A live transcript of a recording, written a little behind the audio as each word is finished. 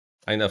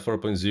INAV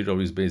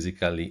 4.0 is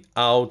basically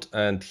out,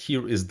 and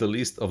here is the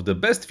list of the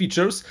best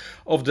features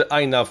of the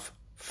INAV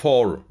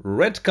 4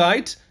 Red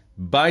Kite.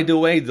 By the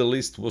way, the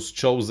list was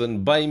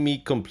chosen by me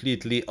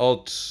completely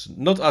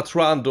not at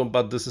random,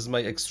 but this is my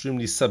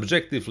extremely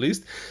subjective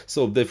list,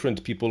 so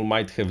different people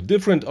might have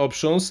different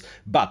options,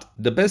 but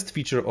the best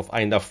feature of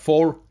INAV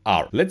 4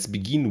 are. Let's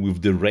begin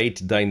with the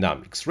rate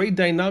dynamics. Rate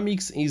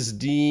dynamics is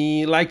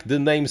like the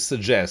name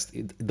suggests,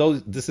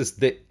 this is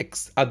the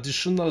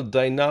additional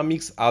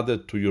dynamics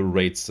added to your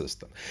rate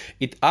system.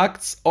 It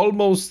acts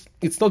almost,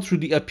 it's not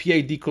really a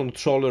PID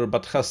controller,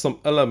 but has some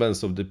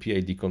elements of the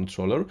PID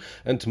controller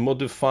and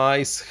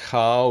modifies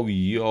how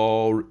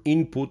your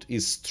input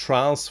is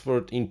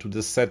transferred into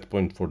the set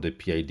point for the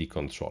PID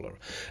controller.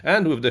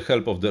 And with the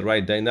help of the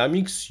rate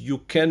dynamics, you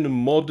can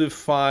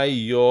modify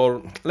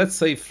your, let's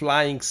say,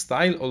 flying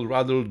style, or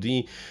rather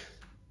the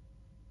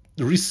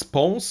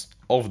response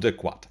of the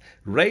quad.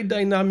 Rate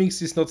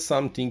dynamics is not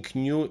something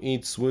new,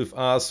 it's with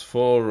us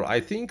for I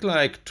think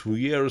like 2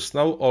 years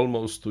now,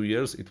 almost 2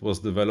 years. It was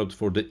developed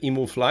for the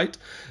EMU flight,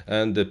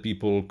 and the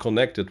people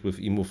connected with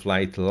EMU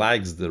flight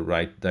likes the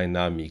rate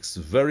dynamics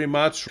very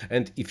much.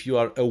 And if you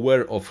are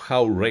aware of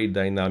how rate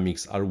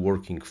dynamics are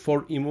working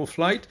for EMU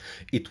flight,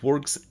 it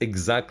works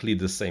exactly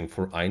the same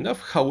for INAV.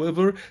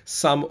 However,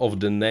 some of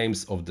the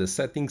names of the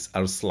settings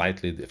are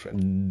slightly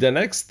different. The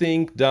next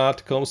thing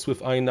that comes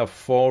with INAV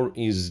 4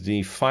 is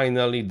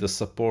finally the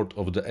support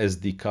of the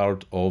SD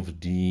card on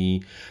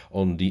the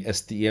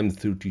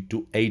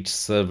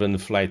STM32H7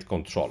 flight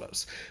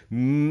controllers.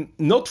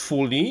 Not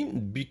fully,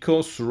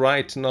 because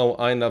right now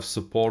INAV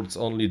supports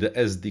only the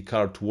SD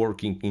card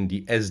working in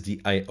the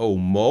SDIO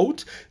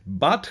mode,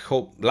 but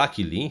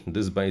luckily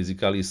this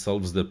basically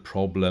solves the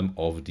problem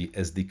of the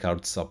SD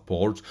card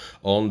support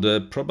on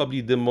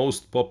probably the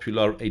most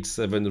popular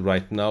H7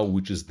 right now,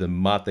 which is the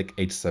Matek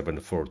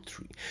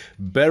H743.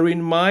 Bear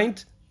in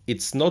mind,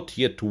 it's not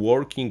yet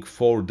working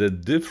for the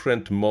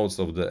different modes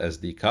of the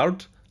SD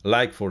card,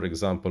 like for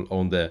example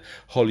on the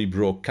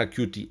Holybro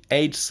Kakuti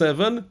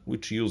H7,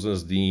 which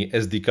uses the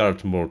SD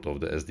card mode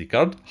of the SD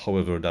card,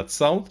 however that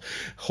sounds.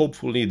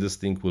 Hopefully this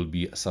thing will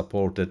be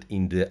supported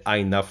in the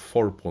INAV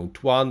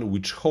 4.1,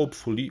 which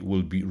hopefully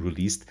will be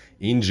released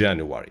in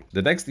January.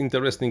 The next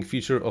interesting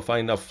feature of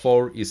INAV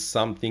 4 is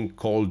something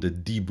called the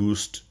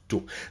deboost.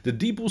 The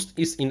deboost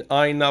is in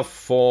INAV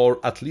for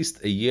at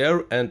least a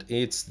year, and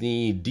it's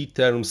the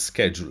D-term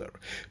scheduler.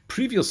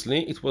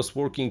 Previously, it was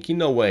working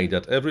in a way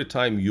that every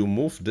time you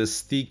move the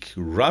stick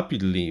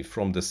rapidly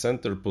from the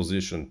center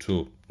position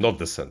to not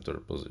the center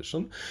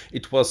position,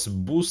 it was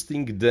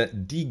boosting the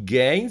D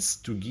gains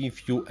to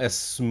give you a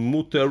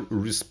smoother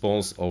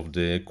response of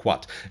the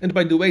quad. And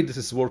by the way, this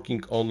is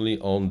working only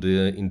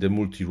in the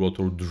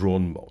multi-rotor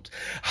drone mode.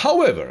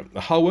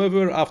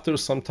 However, after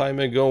some time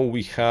ago,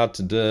 we had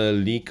the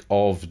leak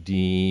of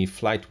the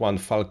Flight 1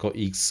 Falco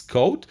X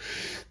code.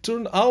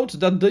 Turned out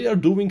that they are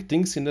doing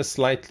things in a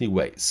slightly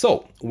way.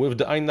 So with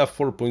the INAV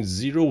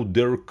 4.0,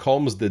 there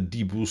comes the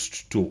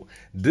deboost 2.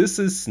 This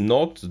is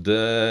not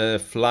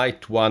the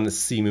Flight 1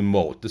 sim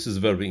mode. This is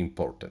very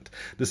important.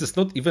 This is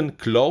not even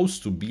close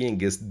to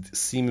being a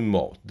sim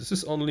mode. This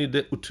is only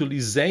the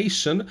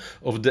utilization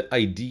of the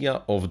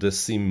idea of the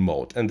sim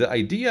mode. And the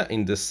idea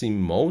in the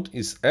sim mode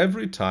is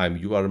every time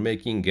you are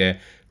making a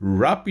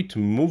rapid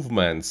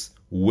movements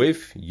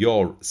with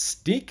your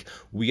stick,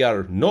 we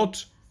are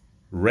not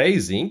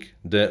raising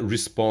the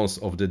response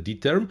of the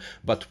D-term,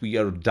 but we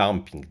are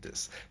damping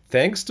this.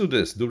 Thanks to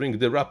this, during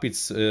the rapid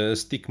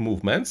stick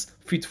movements,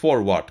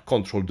 feed-forward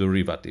control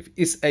derivative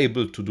is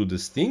able to do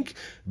this thing,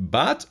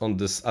 but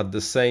at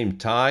the same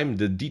time,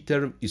 the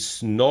D-term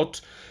is not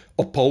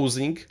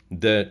opposing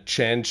the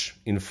change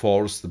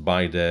enforced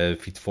by the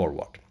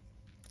feed-forward.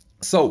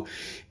 So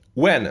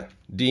when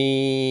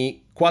the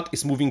quad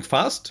is moving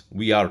fast,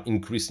 we are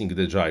increasing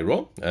the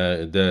gyro,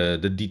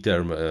 the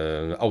D-term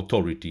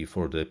authority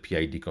for the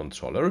PID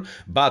controller.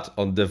 But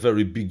on the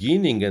very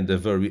beginning and the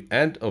very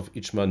end of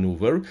each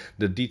maneuver,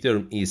 the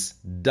D-term is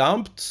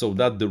damped so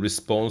that the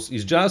response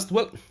is just,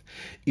 well,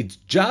 it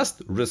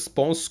just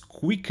responds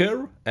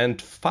quicker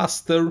and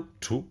faster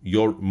to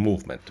your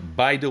movement.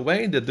 By the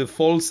way, the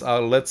defaults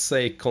are, let's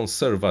say,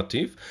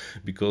 conservative,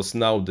 because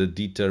now the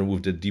D-term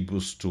with the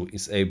deboost 2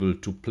 is able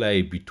to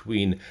play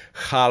between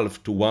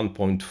half to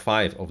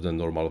 1.5 of the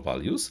normal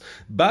values,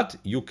 but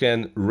you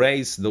can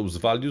raise those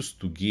values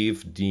to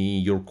give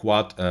your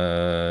quad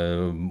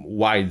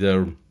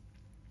wider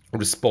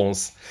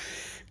response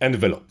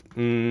envelope.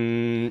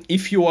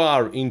 If you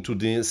are into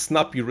the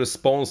snappy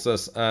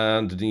responses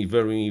and the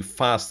very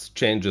fast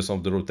changes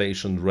of the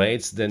rotation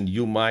rates, then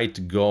you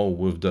might go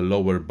with the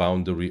lower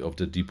boundary of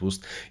the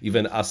deboost,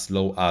 even as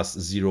low as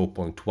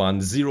 0.1,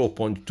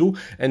 0.2,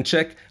 and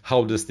check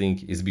how this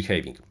thing is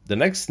behaving. The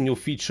next new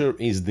feature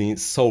is the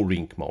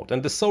soaring mode,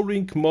 and the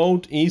soaring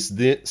mode is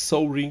the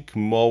soaring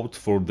mode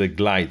for the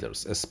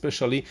gliders,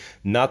 especially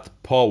not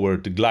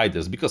powered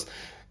gliders, because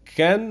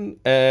can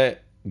a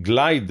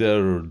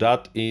glider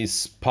that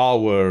is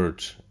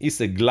powered is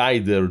a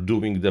glider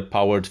doing the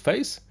powered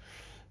phase?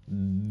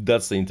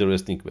 That's the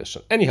interesting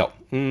question. Anyhow,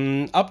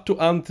 up to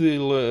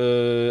until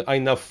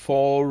INAV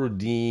 4,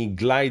 the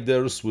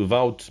gliders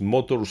without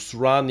motors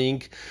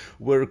running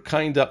were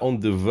kinda on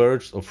the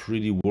verge of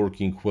really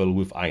working well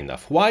with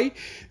INAV. Why?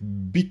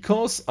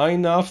 Because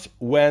INAV,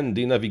 when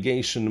the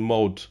navigation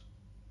mode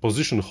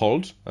position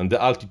hold and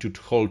the altitude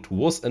hold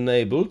was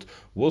enabled,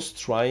 was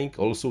trying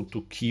also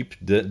to keep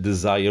the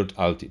desired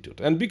altitude.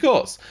 And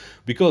because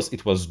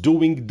it was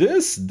doing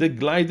this, the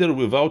glider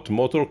without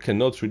motor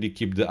cannot really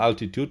keep the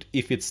altitude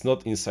if it's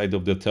not inside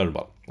of the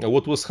thermal. And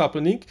what was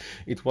happening?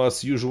 It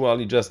was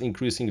usually just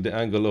increasing the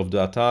angle of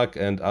the attack,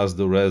 and as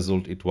the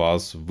result it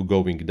was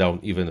going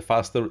down even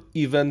faster,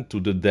 even to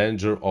the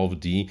danger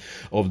of the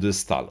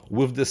stall.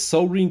 With the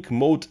soaring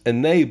mode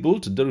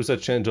enabled, there is a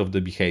change of the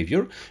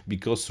behavior,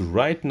 because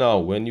right now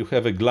when you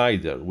have a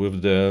glider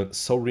with the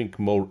soaring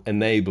mode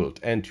enabled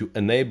and you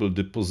enable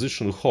the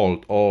position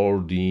hold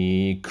or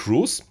the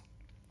cruise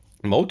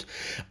mode,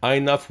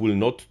 INAV will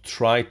not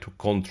try to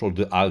control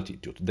the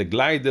altitude. The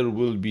glider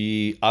will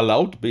be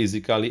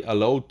basically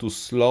allowed to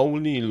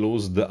slowly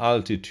lose the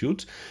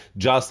altitude,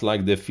 just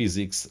like the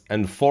physics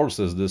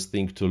enforces this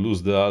thing to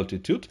lose the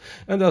altitude,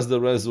 and as the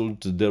result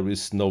there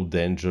is no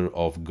danger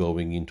of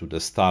going into the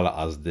stall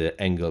as the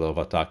angle of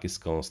attack is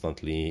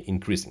constantly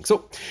increasing.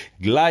 So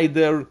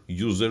glider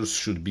users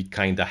should be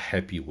kinda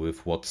happy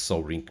with what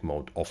soaring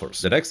mode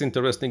offers. The next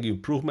interesting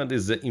improvement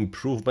is the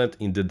improvement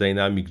in the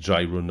dynamic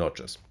gyro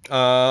notches.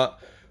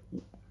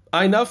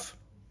 INAV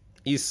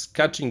is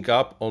catching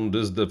up on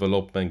this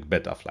development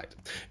beta flight.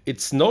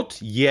 It's not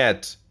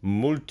yet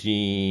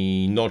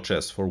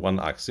multi-notches for one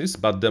axis,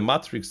 but the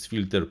matrix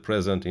filter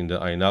present in the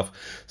INAV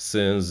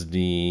since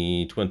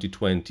the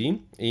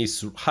 2020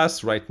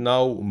 has right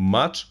now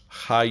much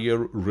higher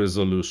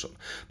resolution.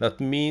 That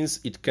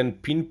means it can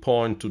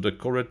pinpoint to the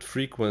correct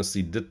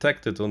frequency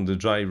detected on the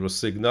gyro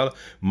signal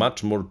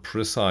much more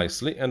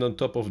precisely, and on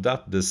top of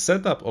that, the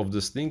setup of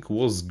this thing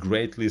was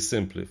greatly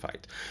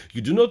simplified.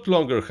 You do not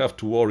longer have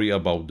to worry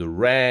about the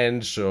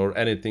range or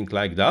anything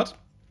like that.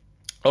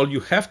 All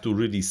you have to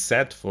really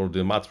set for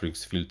the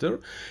matrix filter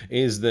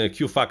is the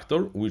Q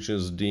factor, which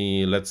is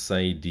the, let's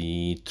say,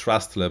 the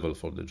thrust level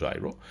for the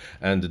gyro,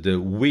 and the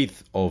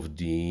width of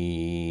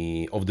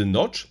the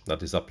notch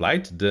that is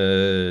applied.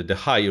 The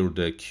higher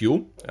the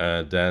Q,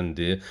 then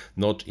the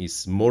notch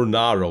is more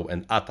narrow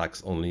and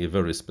attacks only a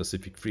very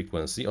specific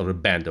frequency or a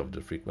band of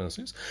the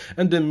frequencies,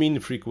 and the mean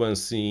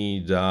frequency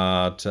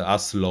that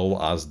as low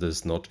as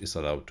this notch is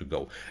allowed to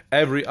go.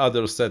 Every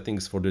other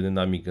settings for the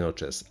dynamic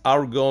notches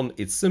are gone.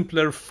 It's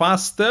simpler,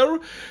 faster,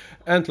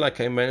 and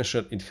like I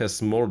mentioned, it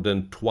has more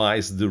than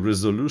twice the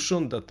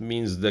resolution. That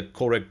means the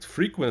correct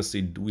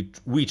frequency with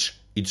which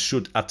it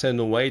should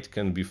attenuate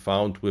can be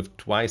found with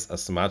twice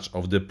as much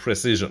of the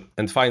precision.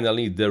 And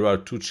finally, there are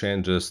two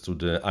changes to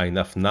the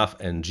INAV nav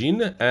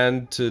engine,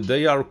 and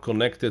they are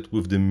connected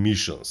with the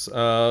missions.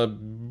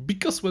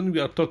 Because when we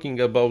are talking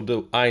about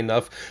the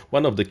INAV,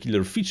 one of the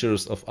killer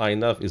features of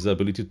INAV is the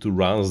ability to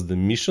run the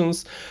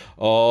missions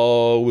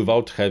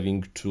without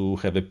having to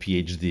have a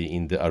PhD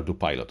in the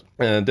ArduPilot.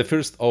 The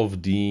first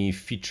of the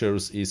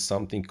features is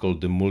something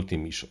called the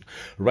multi-mission.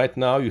 Right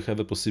now, you have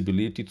a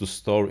possibility to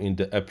store in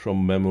the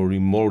EEPROM memory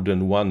more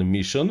than one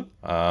mission,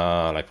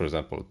 like for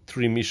example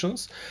 3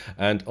 missions,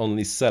 and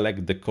only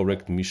select the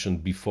correct mission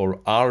before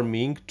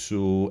arming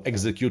to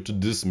execute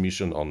this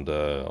mission on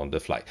the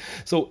fly.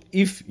 So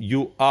if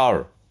you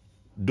are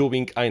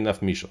doing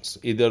INAV missions,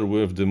 either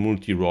with the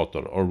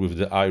multi-rotor or with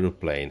the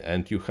aeroplane,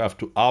 and you have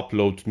to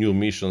upload new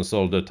missions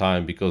all the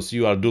time because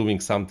you are doing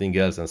something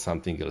else and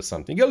something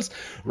else,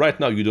 right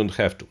now you don't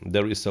have to.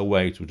 There is a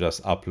way to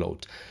just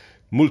upload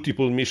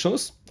multiple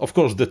missions. Of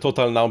course, the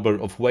total number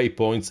of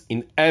waypoints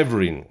in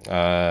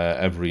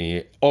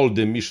all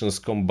the missions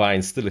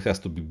combined still has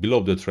to be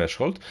below the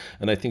threshold,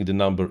 and I think the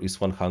number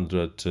is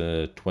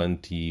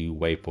 120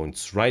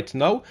 waypoints right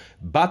now,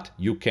 but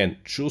you can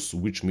choose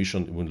which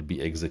mission will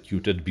be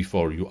executed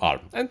before you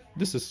arm, and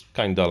this is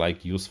kind of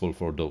like useful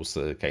for those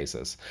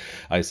cases,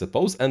 I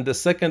suppose. And the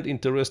second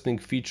interesting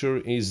feature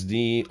is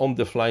the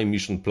on-the-fly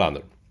mission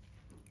planner.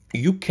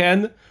 You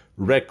can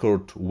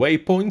record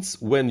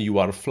waypoints when you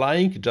are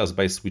flying just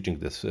by switching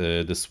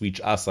the switch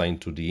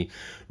assigned to the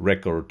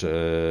record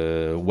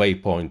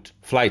waypoint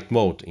flight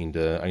mode in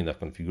the INAV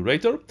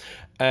configurator.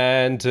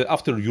 And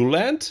after you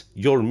land,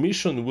 your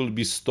mission will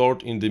be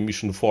stored in the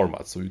mission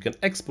format. So you can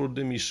export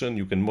the mission,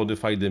 you can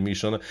modify the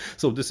mission.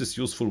 So this is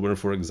useful when,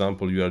 for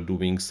example, you are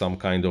doing some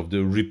kind of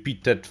the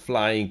repeated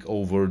flying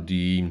over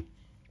the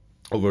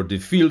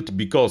field,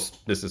 because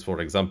this is,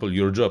 for example,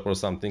 your job or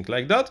something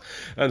like that.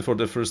 And for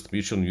the first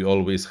mission, you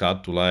always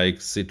had to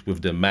like sit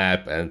with the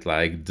map and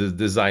like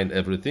design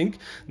everything.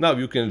 Now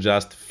you can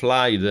just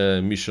fly the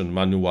mission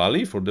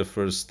manually for the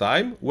first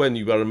time. When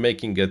you are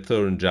making a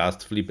turn,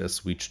 just flip a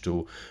switch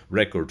to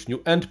record new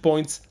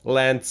endpoints,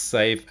 land,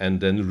 save, and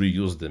then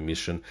reuse the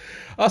mission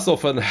as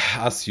often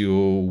as you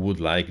would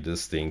like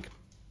this thing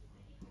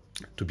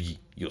to be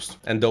used.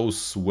 And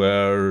those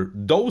were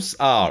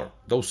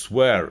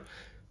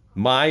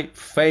my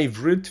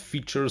favorite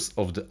features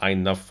of the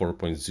INAV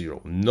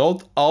 4.0.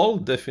 Not all,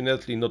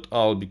 definitely not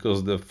all,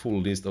 because the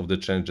full list of the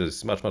changes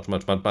is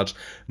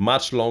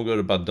much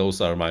longer, but those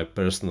are my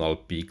personal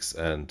picks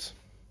and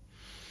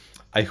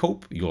I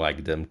hope you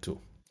like them too.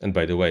 And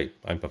by the way,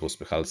 I'm Paweł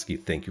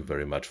Spychalski. Thank you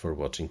very much for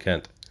watching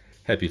and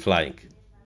happy flying!